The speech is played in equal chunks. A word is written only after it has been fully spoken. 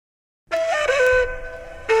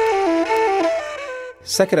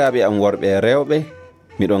Sakiraaɓe am worɓe e rewɓe,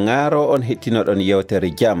 miɗo ŋaaro on hettinoɗon yewtere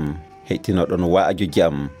jam, hettinoɗon wa'aju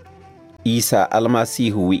jam. Isa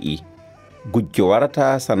almasihu wi'i, gujjo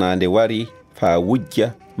warata sanande wari fa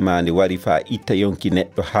wujja, mande wari fa itta yonki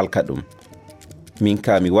neɗɗo halka ɗum. Min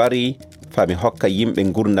ka mi wari fa mi hokka yimɓe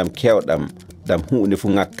gurdam kewɗam dam hunde fu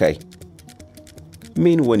ŋakkay.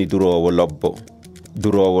 Min woni durowo lobbo.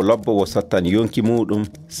 Durowo lobbo wo sottan yonki muɗum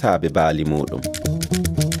saabe baali muɗum.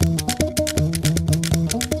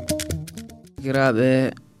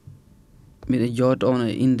 Giraaɓe, miɗo jooɗo on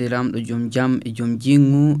e inde lamɗo joom jam e joom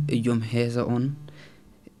jingu e joom heesa on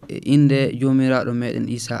e inde jomiraɗo meɗen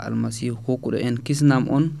Isa almasihu kokkuɗo en kisnam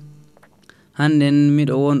on. Hannden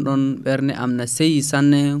miɗo wonɗon ɓernde am na seyi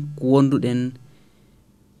sanne ko wonduɗon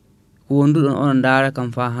onon ndaara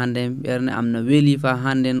kam fa hannden ɓernde am na weeli fa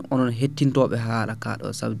hannden onon hettintoɓe haala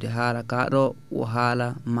kaɗo, sabde haala kaɗo o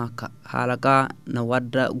haala makka, haala ka na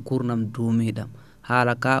wadda gurnam duumiɗam,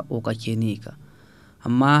 haala ka o ka kenika.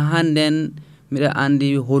 Amma hannden miɗa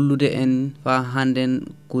andi hollude en fa hannden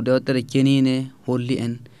ko dewtere kenine holli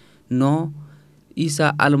en no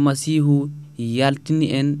Isa almasihu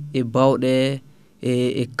yaltini en e bawɗe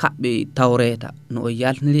e kaɓɓe tawreta, no o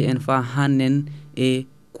yaltiniri en fa hannden e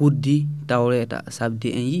kuddi tawreta, sabde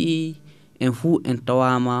en yii en fuu en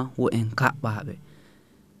tawama wo en kaɓɓaɓe.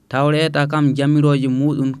 Tawreta kam jamiroje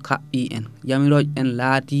muɗum kaɓɓi en, jamiroje en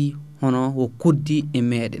laati hono wo kuddi e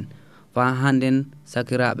meɗen. Fa hannden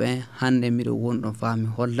sakiraɓe, hannden miɗo wonɗon fa mi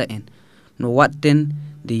holla en no watten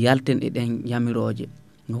de yalten e ɗen jamiroje,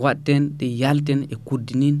 no watten de yalten e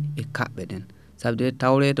kuddinin e kaɓɓe ɗen. Sabde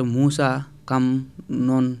tawreta Musa kam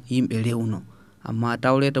non yimɓe rewno, amma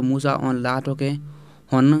tawreta Musa on laatoke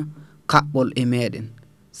hon kaɓɓol e meɗen.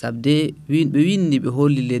 Sabde ɓe windi ɓe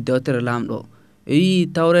holli le dewtere lamɗo, ɓe wi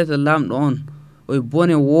tawreta lamɗo on o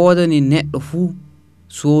bone woodani neɗɗo fuu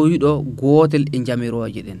sowiɗo gootel e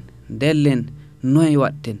jamiroje ɗen. Ndellen noye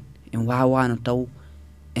watten en wawano taw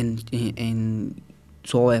en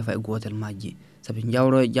sowa fa e gootel majji, sabi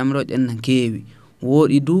jamiroje ɗen na keewi,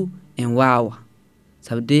 woɗi du en wawa,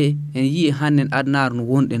 sabde en yii hannden adnaaru no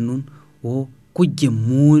wonɗen nun o kujje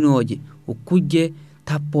muuynoje, o kujje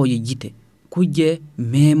tappoje jite, kujje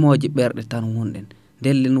memoje ɓerɗe tan wonɗen.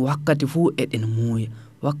 Ndellen wakkati fuu eɗen muuya,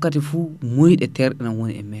 wakkati fuu muyɗe terɗe na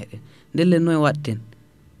woni e meɗen. Ndellen noye watten,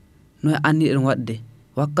 noye anniɗen wadde,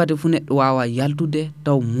 wakkati fuu neɗɗo wawa yaltude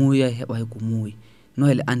taw muuya heɓay ko muuyi,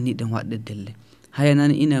 noyle anniɗen wadde delle. Haya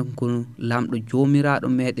nani ina ko lamɗo jomiraɗo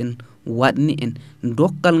meɗen waɗni en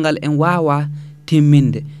dokkal ngal en wawa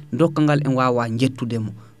timminde, dokkal ngal en wawa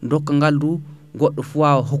jettudemo, dokkal ngal du goɗɗo fu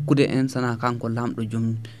wawa hokkude en sana kanko lamɗo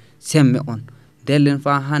joom semme on. Ndellen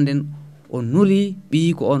fa hannden o nuli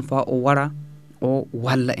ɓiyiko on fa o wara o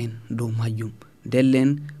walla en dow majjum.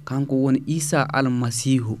 Ndellen kanko woni Isa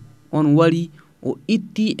almasihu, on wari o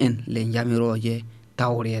itti en le jamiroje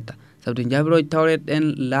tawreta, sabde jamiroje tawreta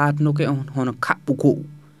ɗen laatnoke on hono kaɓɓuko.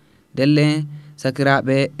 Ndellen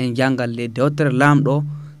sakiraɓe en jangal le dewtere lamɗo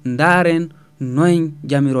ndaren noye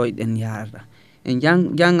jamiroje ɗen yarata. En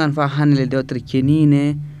jangan fa hande le dewtere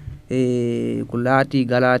kenine ko laati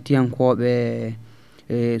Galatiyankoɓe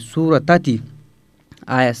sura 3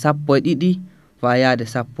 aya 12 fa yaade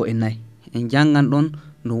 14. En jangan ɗon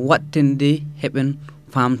no watten de heɓen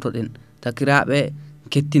famtoɗen, sakiraɓe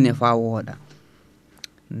kettine fa wooɗa.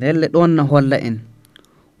 Ndelle ɗon na holla en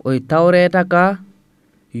oye tawreta ka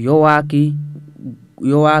yowaki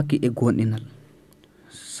e gonɗinal,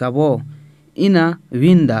 sabo ina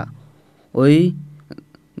winda oye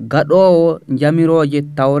gaɗowo jamiroje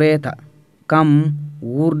tawreta kam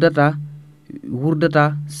wurdata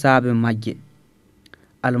saabe majje.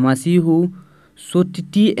 Almasihu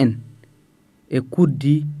sottiti en e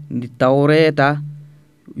kuddi ndi tawreta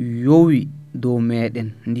yowi dow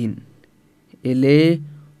meɗen ndin, ele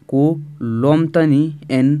ko lomtani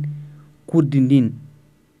en kuddi ndin,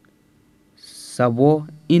 sabo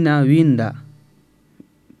ina winda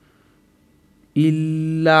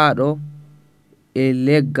illaɗo e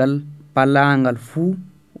leggal palangal fuu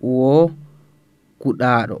wo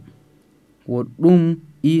kuɗaɗo. Wo ɗum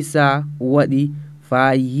Isa waɗi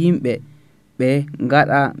fa yimɓe ɓe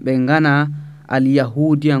gana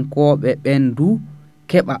alyahudiyankoɓe ɓen du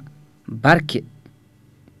keɓa barke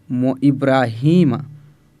mo Ibrahima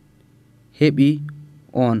heɓi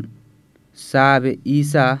on, saabe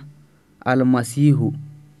Isa almasihu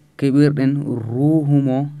keɓirɗen ruhu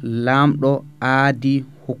mo lamɗo aadi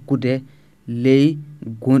hokkude ley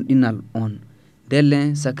gonɗinal on.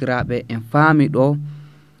 Ndellen sakiraɓe en faami ɗo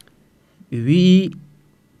wi'i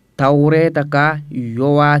tawreta ka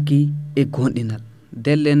yowaki e gonɗinal.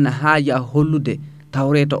 Ndellen na haaja hollude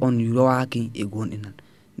tawreta on yowaki e gonɗinal.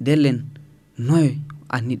 Ndellen noy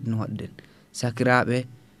anniɗen waɗden. Sakiraaɓe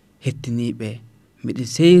hettiniiɓe, miɗe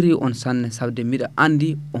seyri on sanne sabde miɗa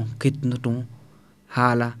andi on kettinoto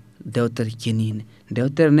haala dewtere keniine.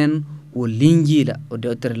 Dewtere nden o Linjiila, o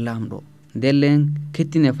dewtere laamɗo. Ndellen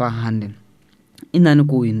kettine faa hannden. Inani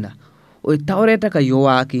ko winda o tawreta ka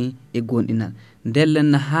yowaaki e gonɗinal. Ndellen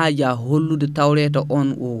na haaja hollude tawreta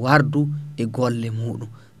on o wardu e golle muɗum.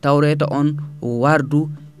 Tawreta on o wardu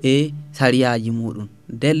e sariyaaji muɗum.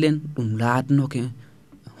 Ndellen ɗum laatanoke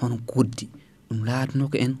hono koddi, ɗum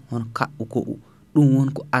laatanoke en hono kaɓɓu ko'u. Ɗum won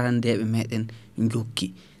ko arandeɓe meɗen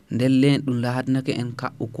jokki. Ndellen ɗum laatanake en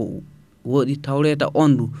kaɓɓu ko'u. Woɗi tawreta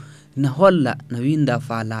on du na holla na winda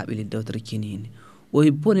faa laaɓile dewtere keniine. O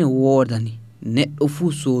bone woodani neɗɗo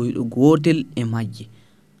fuu sowiɗo gootel e majje.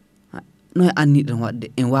 Noy anniɗen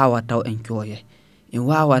waɗde? En wawa taw en cooyay, en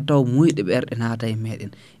wawa taw muyɗe ɓerɗe naata e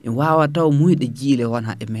meɗen, en wawa taw muyɗe jiile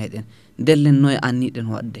wona e meɗen. Ndellen noy anniɗen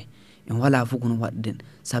waɗde? En wala fof kono waɗden,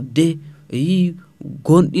 sabde e yi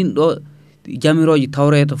gonɗinɗo jamiroji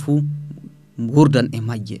tawreta fuu gurdan e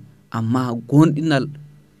majje. Amma gonɗinal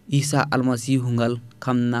Isa almasihu ngal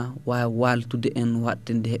kamna wawi waltude en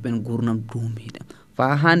watte nde heɓen gurnam duumiɗam.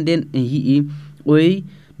 Faa hannden en yii oyi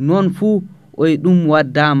non fuu oyi ɗum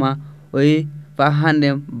waddama oyi faa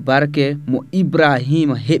hannden barke mo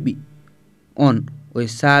Ibrahima heɓi on oyi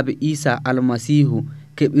saabi Isa almasihu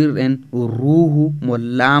keɓirɗen ruuhu mo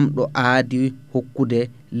laamɗo aadi hokkude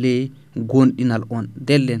ley gonɗinal on.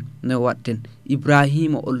 Ndellen no watten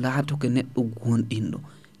Ibrahima o laatoke neɗɗo gonɗinɗo,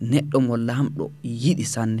 neɗɗo mo laamɗo yiɗi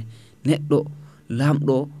sanne, neɗɗo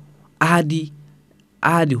laamɗo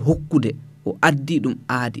aadi hokkude, o addi ɗum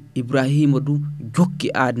aadi. Ibrahima du jokki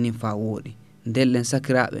aadi nin faa wooɗi. Ndellen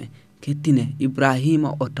sakiraaɓe kettine, Ibrahima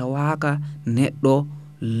o tawaka neɗɗo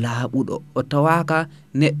laaɓuɗo, o tawaka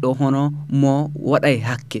neɗɗo hono mo waɗay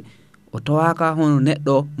hakke, o tawaka hono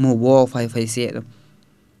neɗɗo mo woofay fay seeɗa,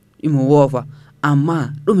 imo woofa.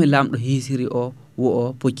 Amma ɗume laamɗo hiisiri o wo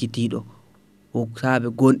o poccitiiɗo? O saabe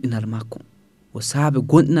gonɗinal makko, o saabe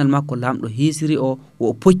gonɗinal makko laamɗo hiisiri o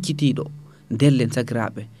wo poccitiiɗo. Ndellen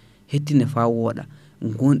sakiraaɓe hettine faa wooɗa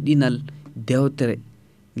gonɗinal dewtere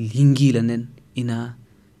Linjiila nden ina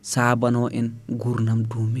saabano en gurnam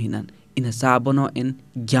duuminan, ina saabano en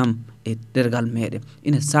jam e dergal meɗen,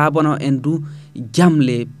 ina saabano en du jam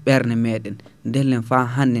le ɓernde meɗen. Ndellen faa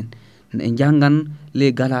hannen en janngan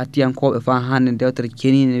le Galatiyankoɓe faa hannen dewtere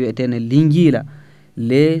keniine wiyetene Linjiila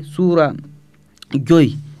le suura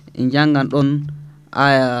 5 en janngan ɗon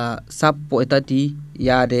aya 13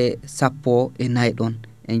 yaade 14 ɗon.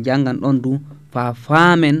 En janngan ɗon du faa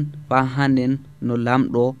faamen faa hannen no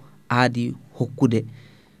laamɗo aadi hokkude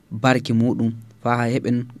barke muɗum, faa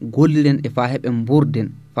heɓen golliren e faa heɓen burden,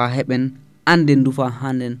 faa heɓen anden du faa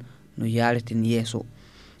hannen no yareten yeeso.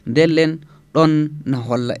 Ndellen ɗon na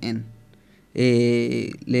holla en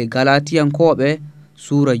le Galatiyankoɓe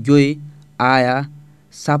suura 5 aya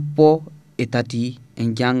 13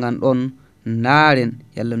 en janngan ɗon ndaaren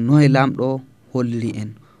yalla noye laamɗo holliri en.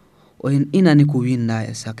 Oyen inani ko winda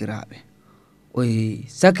e sakiraaɓe, oye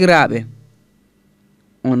sakiraaɓe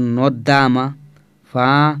on noddama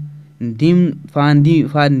faa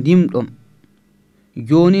ndimɗon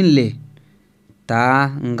jonin le taa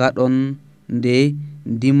ngaɗon nde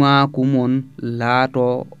ndimaku mon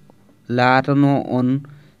laatano on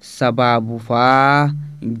sababu faa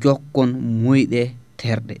jokkon muyɗe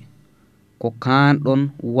terɗe ko kanɗon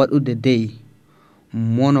waɗude dey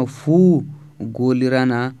mono fuu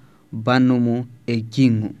golirana bannumu e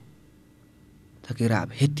jingu.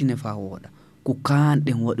 Sakiraaɓe hettine faa wooɗa ko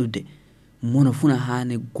kanɗen waɗude mono funa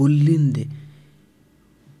haane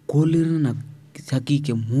gollirana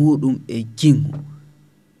sakike muɗum e jingu.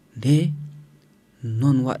 Nde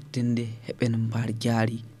non watte nde heɓen mbar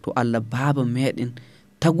jaari to Allah baaba meɗen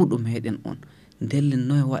taguɗo meɗen on. Ndellen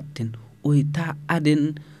noye watten oyi ta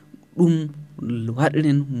aden ɗum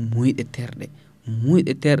waɗiren muyɗe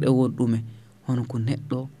terɗe won ɗume hono ko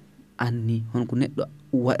neɗɗo anni, hono ko neɗɗo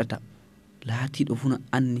waɗata laatiɗo funa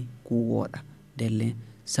anni ko wooɗa. Ndellen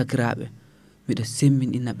sakiraaɓe miɗa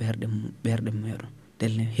semminɗina ɓerɗe meɗon,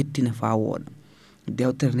 ndellen hettine faa wooɗa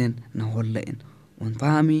dewtere nden na holla en. On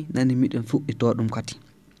faami nani miɗen fuɗɗito ɗum kadi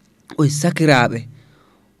oye sakiraaɓe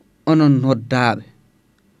onon noddaaɓe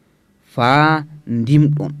faa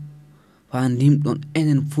ndimɗon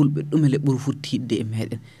enen fulɓe ɗume le ɓuri futtiɗde e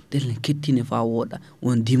meɗen. Ndellen kettine faa wooɗa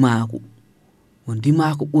won dimaku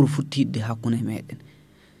ɓuri futtiɗde hakkunde meɗen.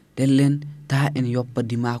 Ndellen taa en yoppa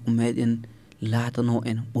dimaku meɗen laatano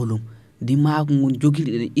en ɓolum. Dimaku ngun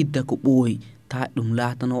jogiriɗen idda ko ɓooyi taa ɗum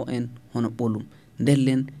laatano en hono ɓolum.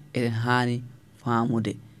 Ndellen eɗen haani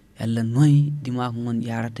faamude yalla noy dimaku ngon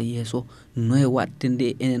yarata yeeso noy watte nde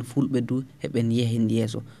enen fulɓe du heɓen yehen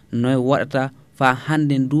yeeso noy waɗata fa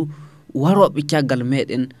hannden du waroɓe caggal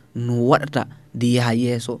meɗen no waɗata de yaha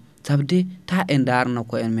yeeso sabde ta en darna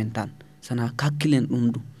ko en men tan sana kakkilen ɗum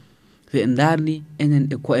du so en darni enen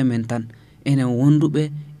e ko men tan enen wonduɓe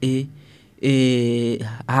e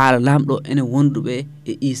haala lamɗo enen wonduɓe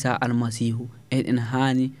e Isa almasihu en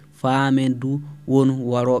hani faamen du won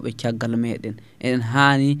waroɓe caggal meɗen en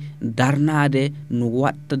hani darnade no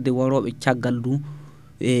wattade waroɓe caggal du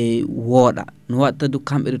wooɗa no wattade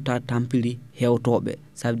kamɓe ta tampili hewtoɓe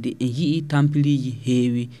sabdi en yii tampiliji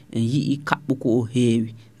heewi en yii kaɓɓu ko o heewi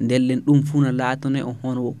ndellen ɗum fu no laatano on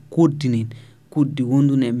hono kuddinin kuddi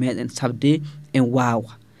wondune e meɗen sabde en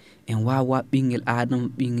wawa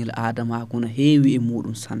ɓinguel adama kono heewi e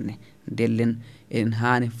muɗum sanne ndellen en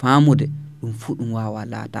hani famude ɗum fu ɗum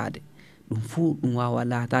wawa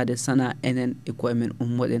laatade sana enen e koye men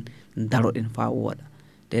ummoɗen daroɗen fa wooɗa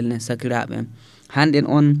ndellen sakiraɓe hannden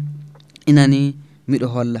on inani miɗo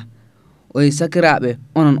holla oye sakiraɓe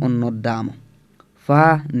onon on noddama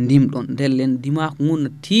fa ndimɗon ndellen dimaku ngun no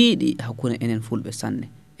tiiɗi hakkunde enen fulɓe sanne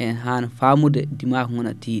en hana famude dimaku ngun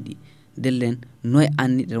no tiiɗi ndellen noye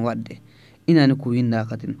anniɗen wadde inani ko winda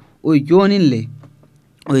kadin oye jonin le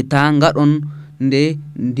oye ta gaɗon nde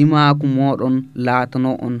dimaku moɗon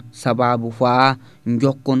laatano on sababu fa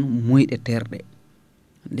jokkon muyɗe terɗe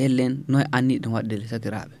ndellen noye anniɗen wadde le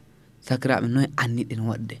sakiraɓe noye anniɗen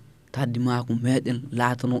wadde ta dimaku meɗen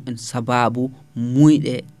laatano en sababu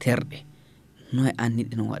muyɗe terɗe noye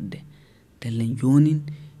anniɗen wadde ndellen jonin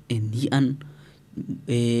en yi'an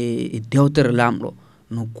e dewtere lamɗo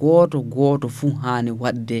no goto fu hani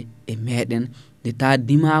wadde e meɗen nde ta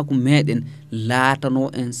dimaku meɗen laatano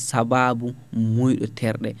en sababu muyɗo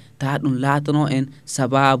terɗe ta ɗum laatano en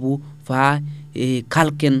sababu fa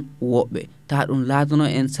kalken woɓɓe ta ɗum laatano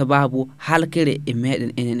en sababu halkere e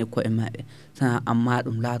meɗen enen e koye meɗen sana amma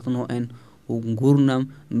ɗum laatano en gurnam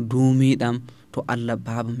duumiɗam to Allah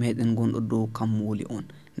baba meɗen gonɗo dow kammuli on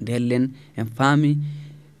ndellen en faami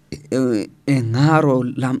e ŋaaro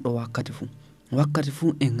lamɗo wakkati fu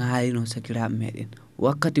e ŋaarino sakiraɓe meɗen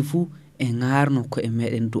wakkati fu e ŋaarno koye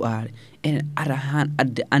meɗen du'are enen ara han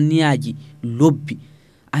adde anniyaji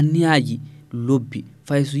lobbi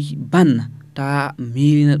fay so banna ta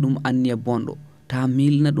milina ɗum anniya bonɗo ta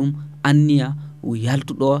milina ɗum anniya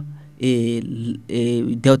yaltuɗo e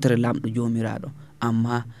dewtere lamɗo jomiraɗo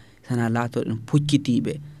amma sana laatoɗen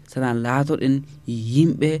poccitiɓe sana laatoɗen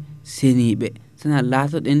yimɓe seniɓe sana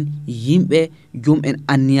laatoɗen yimɓe joom en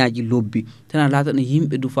anniyaji lobbi sana laatoɗen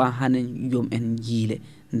yimɓe du fa hanen joom en jiile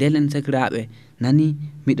ndellen sakiraɓe nani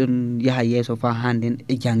miɗon yaha yeeso fa hannden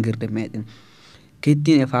e janguirde meɗen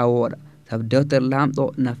kettine fa wooɗa saabu dewtere lamɗo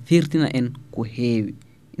na firtina en ko heewi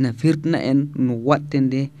ina firtina en no watte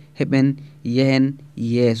nde heɓen yehen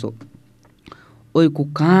yeeso oy ko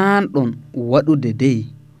kanɗon waɗude dey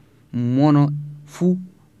mono fuu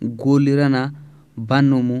gollirana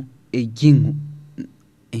bannumo e jingu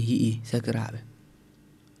en yii sakiraɓe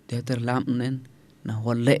dewtere lamɗo nen na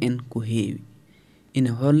holla en ko heewi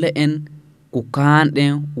ina holla en ko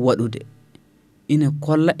kanɗen waɗude ina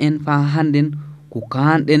kolla en fa hannden ko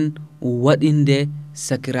kanɗen waɗinde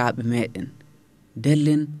sakiraɓe meɗen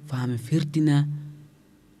ndellen fami firtina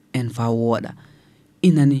en fa wooɗa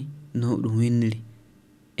inani no ɗum winniri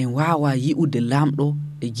en wawa yi'ude lamɗo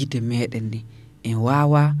e jite meɗen ni en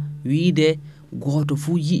wawa wiide goto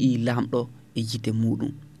fu yi'i lamɗo e jite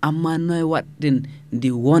muɗum amma noye watten nde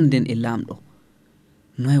wonden e lamɗo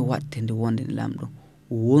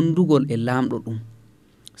wondugol e lamɗo ɗum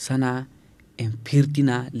sana en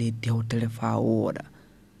pirtina le dewtere fa wooɗa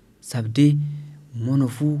sabde mono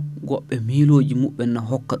fu goɓɓe miiloji muɓɓen na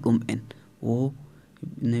hokka ɗum en o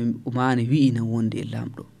mani wi'i na wonde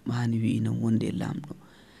e lamɗo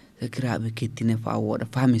sakiraɓe kettine fa wooɗa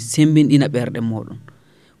fami sembinɗina ɓerɗe moɗon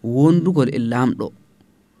wondugol e lamɗo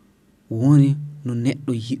woni no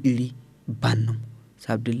neɗɗo yiɗiri bannum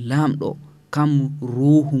sabde lamɗo kam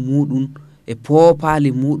ruhu muɗum e poopali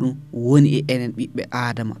muɗum woni e enen ɓiɓɓe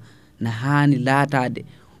adama na hani laatade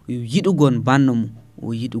yiɗugon bannumo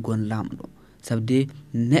o yiɗugon lamɗo sabde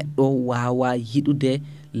neɗɗo wawa yiɗude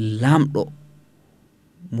lamɗo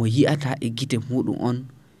mo yi'ata e gite muɗum on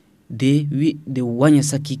de waña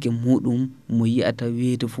sakike muɗum mo yi'ata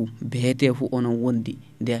weete fu beete fu onon wondi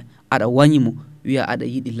nde aɗa wañimo wiya aɗa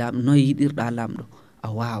yiɗi lamɗo noye yiɗirɗa lamɗo a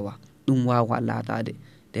wawa ɗum wawa laatade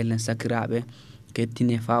ndellen sakiraɓe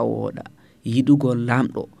kettine fa wooɗa yiɗugol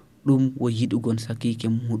lamɗo ɗum wo yiɗugol sakike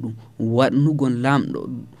muɗum waɗnugol lamɗo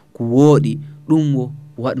ko wooɗi ɗum wo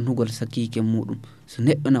waɗnugol sakike muɗum so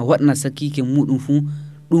neɗɗo na waɗna sakike muɗum fu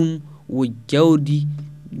ɗum wo jawdi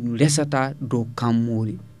resata dow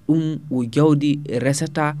kammuri, ɗum o jawdi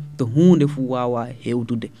resata to hunde fu wawa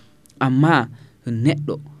hewdude. amma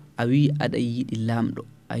neɗɗo a wi aɗa yiɗi lamɗo,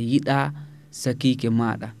 a yiɗa sakike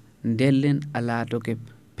maɗa, ndellen a laatoke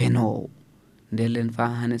penowo. ndellen fa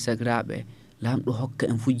hane sakiraɓe, lamɗo hokka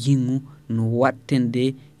en fu jingu no watten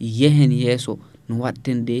de yehen yeeso, no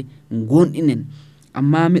watten de gonɗinen.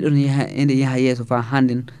 amma miɗon yaha ende yaha yeeso fa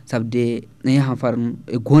hannden, sabde ne yaha far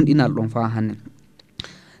e gonɗinal ɗon fa hannden.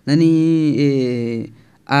 nani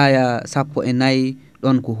aya 14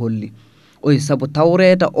 ɗon ko holli oy sabu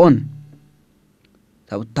tawreta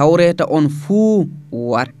on fuu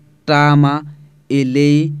wattama e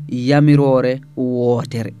ley yamirore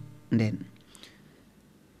wootere. nden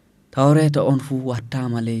tawreta on fuu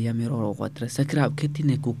wattama ley yamirore wootere. sakiraɓe,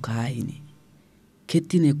 kettine ko kayini,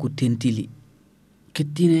 kettine ko tentili,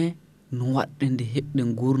 kettine no waɗɗen nde heɓɗen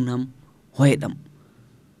gurnam hoyɗam,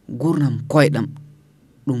 gurnam koyɗam.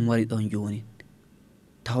 ɗum wari ɗon joni.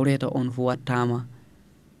 tawreta on fu wattama,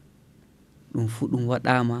 ɗum fu ɗum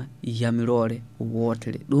waɗama yamirore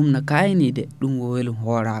wootere. ɗum no kayni de, ɗum wo welu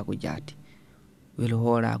hoorako jaati, welu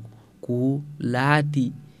hoorako ko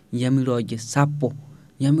laati yamiroje 10.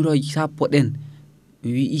 yamiroje 10 ɗen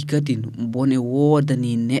wi'i kadi bone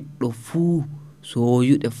woodani neɗɗo fuu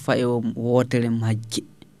soyuɗe fayo wootere majje.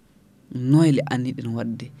 noyle anniɗen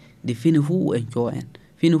wadde de fini fuu en coo en,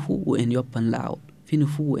 fini fuu en yoppan laawol, fini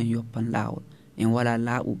fuu en yoppan laawol, en wala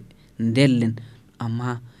laaɓuɓe ndellen.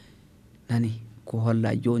 amma nani ko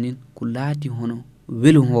holla jonin ko laati hono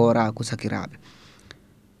welu hoorako sakiraɓe.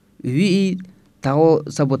 wi'i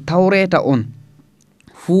sabu tawreta on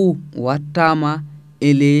fuu wattama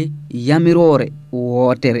ele yamirore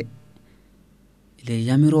wootere, ele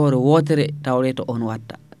yamirore wootere tawreta on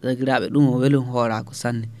watta. sakiraɓe, ɗum o welu hoorako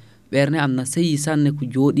sanne. ɓernde am na seyi sanne ko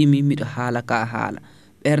jooɗimi miɗo haala ka haala.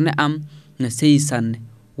 ɓernde am na seyi sanne,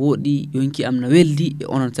 woɗi yonki am na weldi e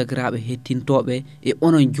onon sakiraɓe hettintoɓe e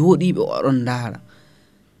onon jooɗiɓe oɗon ndaara.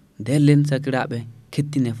 ndellen sakiraɓe,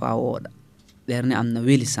 kettine fa wooɗa. ɓernde am na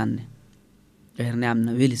weli sanne, ɓernde am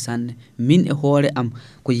na weli sanne. min e hoore am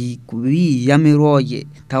ko wi yamiroje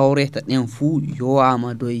tawreta ɗen fuu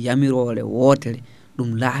yowama dow yamirore wootere, ɗum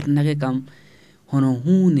laatanake kam hono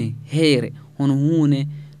hunde heyre, hono hunde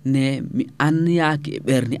ne mi anniyaki e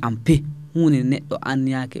ɓernde am pe, hunde neɗɗo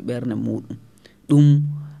anniyaki e ɓernde muɗum. ɗum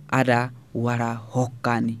ada wara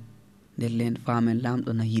hokkani. ndellen famen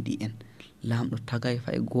lamɗo na yiɗi en, lamɗo tagay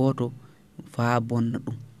fay goto fa bonna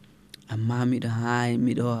ɗum. amma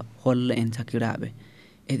miɗo holla en sakiraɓe,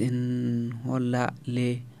 eɗen holla le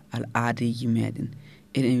al'adeji meɗen,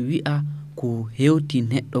 eɗen wi'a ko hewti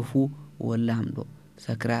neɗɗo fu wo lamɗo.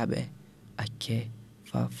 sakiraɓe, acce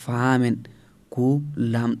fa famen ko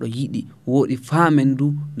lamɗo yiɗi, woɗi famen du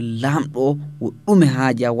lamɗo wo ɗume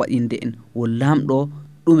haaja waɗinde en, wo lamɗo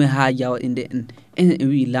ɗume haaja waɗinde en. enen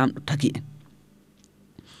wi lamɗo tagi en,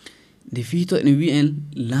 nde fito en wi en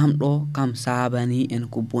lamɗo kam sabani en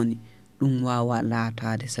ko boni. ɗum wawa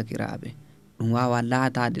laatade sakiraɓe, ɗum wawa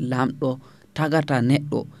laatade lamɗo tagata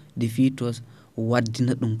neɗɗo nde fito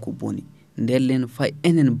waddina ɗum ko boni. ndellen fay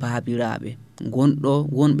enen baabiraɓe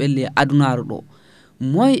wonɓe le adunaru ɗo,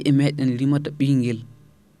 moy e meɗen limata ɓingel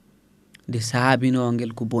nde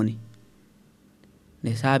saabinogel ko boni,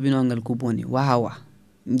 nde saabinogel ko boni wawa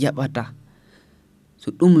jaɓata.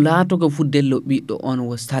 so ɗum laatogo fu dello ɓiɗɗo on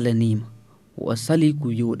wo salanima, wo sali ko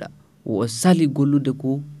yiwɗa, wo sali gollude ko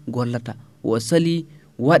gollata, wo sali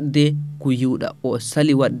wadde ko yiwɗa, wo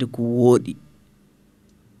sali wadde ko wooɗi.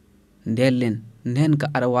 ndellen nden ka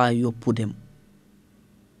aɗa wawi yoppudemo,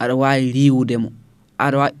 aɗa wawi riwudemo,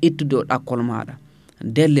 aɗa wawi ittude o ɗakkol maɗa.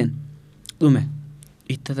 ndellen ɗume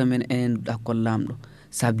ittata men enen ɗakkol lamɗo,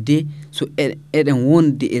 sabde so eɗen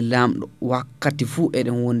wondi e lamɗo wakkati fuu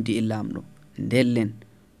eɗen wondi e lamɗo. ndellen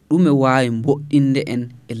ɗume wawi mboɗɗinde en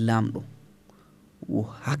e lamɗo, wo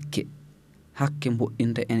hakke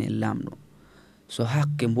mboɗɗinta en e lamɗo. so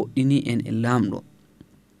hakke mboɗɗini en e lamɗo,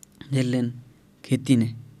 ndellen kettine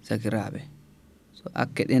sakiraɓe, so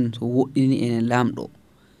hakke ɗen so woɗɗini en e lamɗo,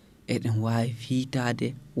 eɗen wawi fiitade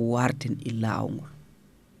warten e laawol ngol,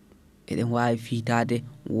 eɗen wawi fiitade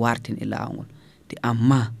warten e laawol ngol. te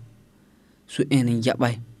amma so en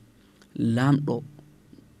jaɓay, lamɗo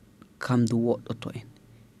kam du woɗɗoto en,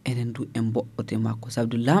 enen du en boɗɗote makko.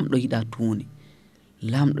 sabdu lamɗo yiɗa tuuni,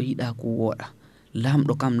 lamɗo yiɗa ko wooɗa,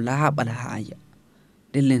 lamɗo kam laaɓal haaja.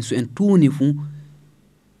 ndellen so en tuuni fuu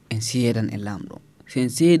en seedan e lamɗo. so en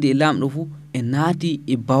seedi e lamɗo fuu en naati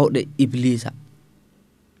e bawɗe iblisa,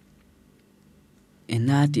 en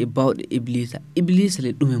naati e bawɗe iblisa. iblisa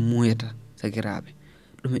le ɗume muyata sakiraɓe,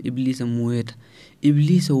 ɗum iblisa muweta.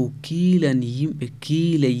 Iblisa o kiilan yimɓe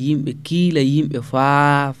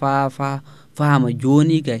faama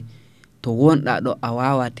joni kay to wonɗa ɗo a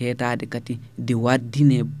wawa tetade kadi de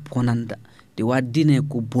waddine bonanda, de waddine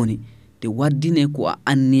ko boni, de waddine ko a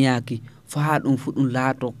anniyaki faa ɗum fu ɗum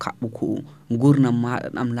laato kaɓɓuko gurnam maɗa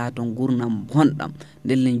ɗam laato gurnam bonɗam.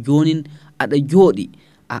 Ndellen jonin aɗa jooɗi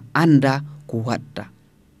a anda ko watta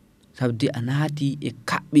sabdi a naati e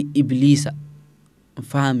kaɓɓi iblisa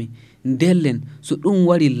faami. Ndellen so ɗum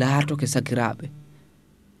wari laatoke sakiraɓe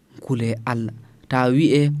kule Allah, ta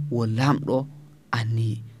wi'e wo lamɗo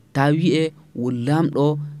anniyi, ta wi'e wo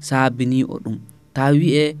lamɗo saabini o ɗum, ta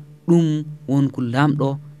wi'e ɗum wonko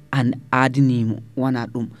lamɗo an aadinimo, wona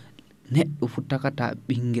ɗum. Neɗɗo fu takata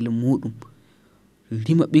ɓingel muɗum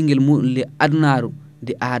rima ɓingel muɗum le adunaru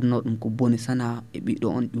nde adno ɗum ko boni sana e ɓiɗɗo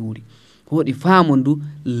on ƴuuri. Woɗi faamo ndu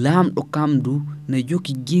lamɗo kam ndu ne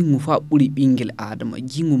joki jingu fa ɓuri ɓingel adama.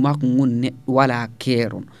 Jingu makko ngun neɗɗo wala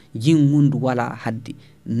keeron, jingu ngun ndu wala haddi.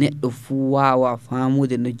 Neɗɗo fu wawa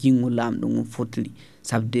faamude no jingu lamɗo ngun fotiri,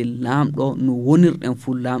 sabde lamɗo no wonirɗen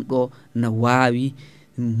fu lamɗo no wawi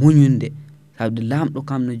muñunde, sabde lamɗo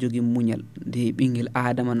kam no jogi muñal. Nde ɓingel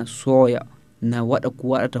adama no sooya na waɗa ko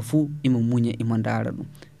waɗata fu ima muña ima ndaara ɗum.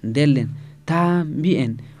 Ndellen ta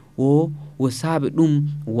mbi'en wo saabe ɗum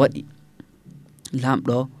waɗi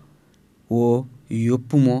lamɗo wo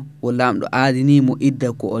yoppumo, wo lamɗo aadinimo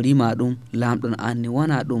idda ko o rima ɗum, lamɗo no anni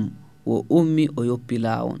wona ɗum. O ummi o yoppi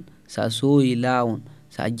laawon, sa sooyi laawon,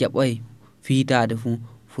 sa jaɓay fiitade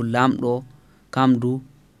fu lamɗo kam du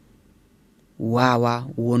wawa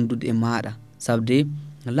wondude e maɗa, sabde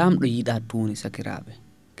lamɗo yiɗa tuuni sakiraɓe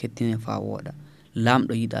kettine fa wooɗa.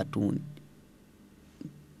 Lamɗo yiɗa tuuni,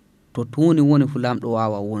 to tuuni woni fu lamɗo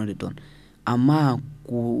wawa wonude toon. Amma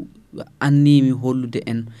ko annimi hollude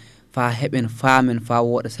en fa heɓen faamen fa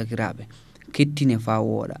wooɗa sakiraɓe kettine fa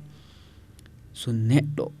wooɗa. So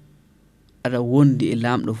neɗɗo aɗa wondi e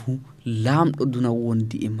lamɗo fu, lamɗo duna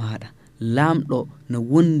wondi e maɗa, lamɗo no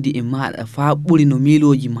wondi e maɗa fa ɓuri no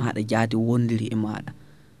miiloji maɗa jaati wondiri e maɗa.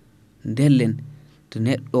 Ndellen to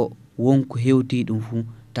neɗɗo wonko hewti ɗum fu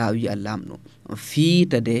ta wi'a lamɗo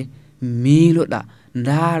fiita de miiloɗa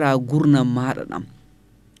ndaara gurnam maɗa ɗam,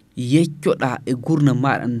 yeccoɗa e gurnam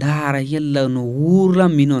maɗa, ndaara yalla no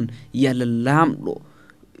wuranmi noon yalla lamɗo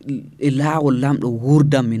e laawol lamɗo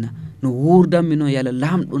wurdanmi na, no wurdanmi noon yalla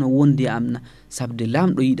lamɗo no wondi am na, sabde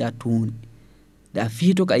lamɗo yiɗa tuuni. Da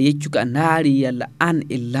fiitoka yeccuka ndaari yalla an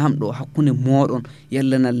e lamɗo hakkunde moɗon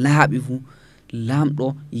yalla na laaɓi fu,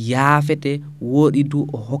 lamɗo yaafete, woɗi du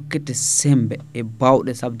o hokkete sembe e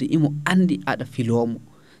bawɗe, sabde imo andi aɗa filomo,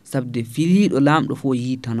 sabde filiɗo lamɗo fo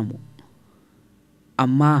yitanomo.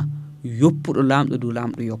 Amma yoppuɗo lamɗo du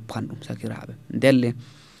lamɗo yoppan ɗum sakiraɓe. Ndelle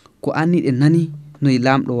ko anniɗe nani no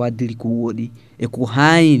lamɗo waddiri ko woɗi e ko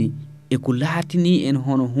hayni e ko laatini en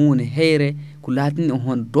hono hunde heyre, ko laatini en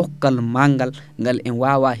hono dokkal mangal ngal en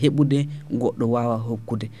wawa heɓude, goɗɗo wawa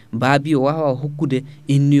hokkude, baabi o wawa hokkude,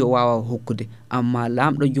 inni o wawa hokkude. Amma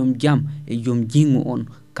lamɗo joom jam e joom jingu on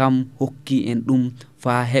kam hokki en ɗum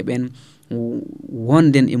fa heɓen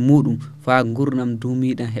wonden e muɗum, fa gurnam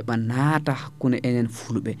dumiɗam heɓa naata hakkunde enen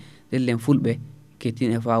fulɓe. Ndellen fulɓe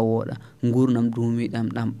kettine fa wooɗa, gurnam dumiɗam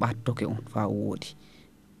ɗam ɓattoke on fa woodi,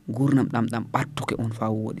 gurnam ɗam ɓattoke on fa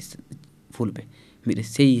woodi fulɓe. Miɗa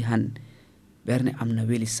seyi hande ɓernde am no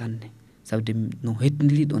weli sanne, sabde no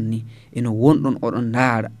hettidiri ɗon ni eno wonɗon oɗon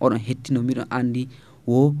ndaara oɗon hettino, miɗon andi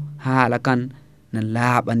wo haala kan no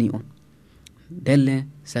laaɓani on. Ndelle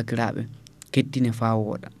sakiraɓe kettine fa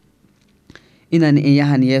wooɗa. Inani en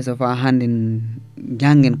yahan yeeso fa hande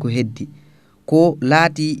jangen ko heddi ko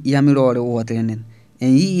laati yamirore wotere nden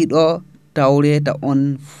en yii ɗo tawreta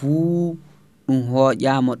on fuu ɗum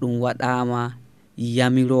hooƴama ɗum waɗama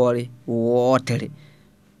yamirore wootere.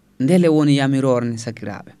 Ndele woni yamirore ne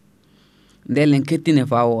sakiraɓe, ndele en kettine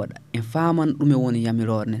fa wooɗa en faman ɗume woni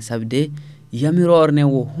yamirore ne, sabde yamirore ne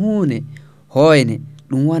wo hunde hoyne,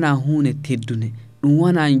 ɗum wona hunde teddune, ɗum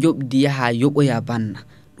wona joɓdi yaha yoɓoya banna,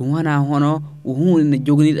 ɗum wona hono hunde nde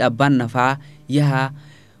jogniɗa banna fa yaha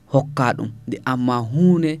hokka ɗum de, amma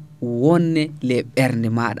hunde wonne le ɓernde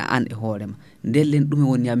maɗa an e hoorema. Ndellen ɗume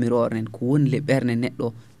woni yamirore nen, ko woni le ɓernde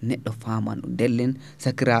neɗɗo faman ɗum. Ndellen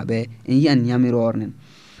sakiraɓe en yiyan yamirore nen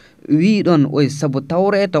wi ɗon oy sabu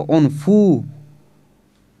tawreta on fuu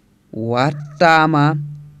wattama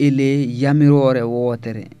ele yamirore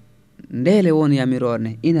wotere. Ndele woni yamirore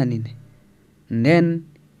ne inanine nden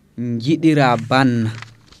jiɗira banna,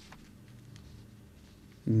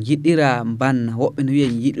 jiɗira banna, woɓɓe no wiya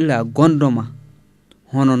jiɗira gondoma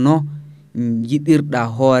hono no jiɗirɗa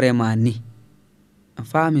hoorema ni. A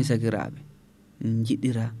faami sakiraɓe,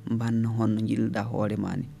 jiɗira banno honno jiɗirɗa hoore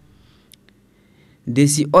ma ni. Nde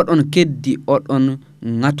si oɗon keddi oɗon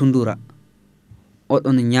ŋatodura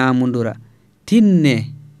oɗon ñamodura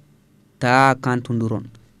tinne ta kantoduron,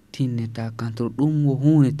 tinne ta kantodur. Ɗum wo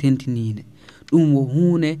hunde tentininde, ɗum wo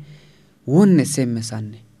hunde wonne semme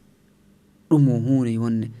sanne, ɗum wo hunde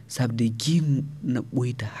wonne sabde gingu na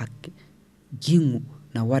ɓoyta hakke, gingu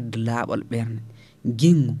na wadda laaɓal ɓernde,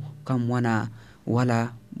 gingu kam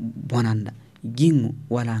wala bonanda, gingu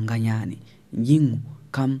wala ngañani, gingu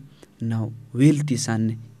kam na welti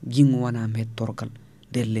sanne, gingu wala mettorgal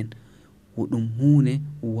dellen. Wo ɗum hunde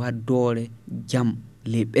waddore jam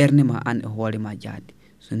le ɓernde ma an e hoore ma jaadi.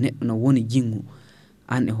 So neɗɗo no woni gingu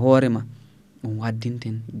an e hoore ma ɗum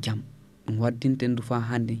waddinten jam, ɗum waddinten du fa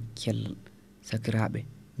hande cellal. Sakiraɓe,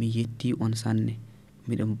 mi yetti on sanne,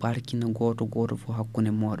 miɗen barkina goto fo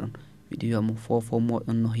hakkunde moɗon. Miɗo wiya mo fofo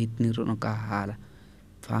moɗon no hettinirɗon ka haala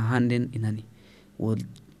fa handen inani wo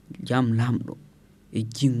jam lamɗo e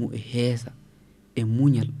jingu e heesa e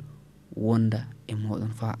muñal wonda e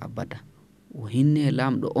moɗon fa abada. O hinne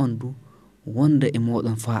lamɗo on du wonda e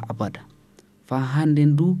moɗon fa abada. Fa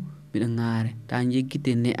handen du miɗo ŋaare ta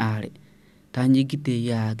jeggite ne'are, ta jeggite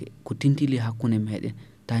yaage ko tintili hakkunde meɗen,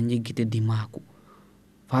 ta jeggite dimaku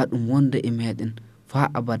fa ɗum wonda e meɗen fa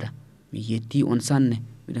abada. Mi yetti on sanne,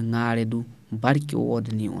 miɗo ŋaare du barki o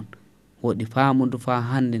wodani on, woɗi famudu fa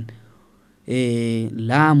handen e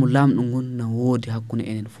laamu lamɗo ngon na woodi hakkunde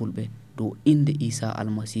enen fulɓe dow inde Isa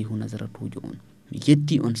almasihu Nazaratujo on. Mi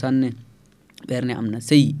yetti on sanne, ɓernde am na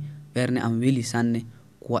seyi, ɓernde am weli sanne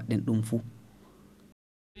ko waɗɗen ɗum fuu.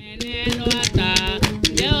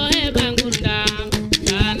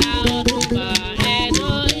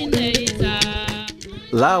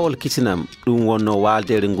 laawol kitinam ɗum wonno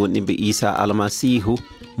waaldere gonɗinɓe Isa almasihu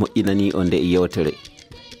moƴƴinani on nde e yewtere.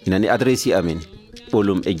 Inani adresi amin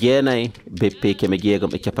ɓolum e jeenayi beppe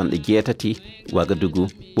 680 Wagadugu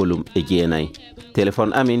ɓolum e jeenayi.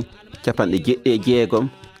 Téléphone amin 96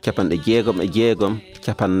 66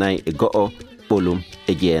 41 ɓolum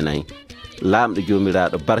e jeenayi. Laamɗo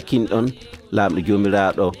jomiraɗo barkinɗon, laamɗo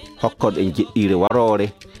jomiraɗo hokkoɗo en jeɗɗire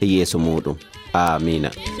warore e yeeso muɗum. Amina.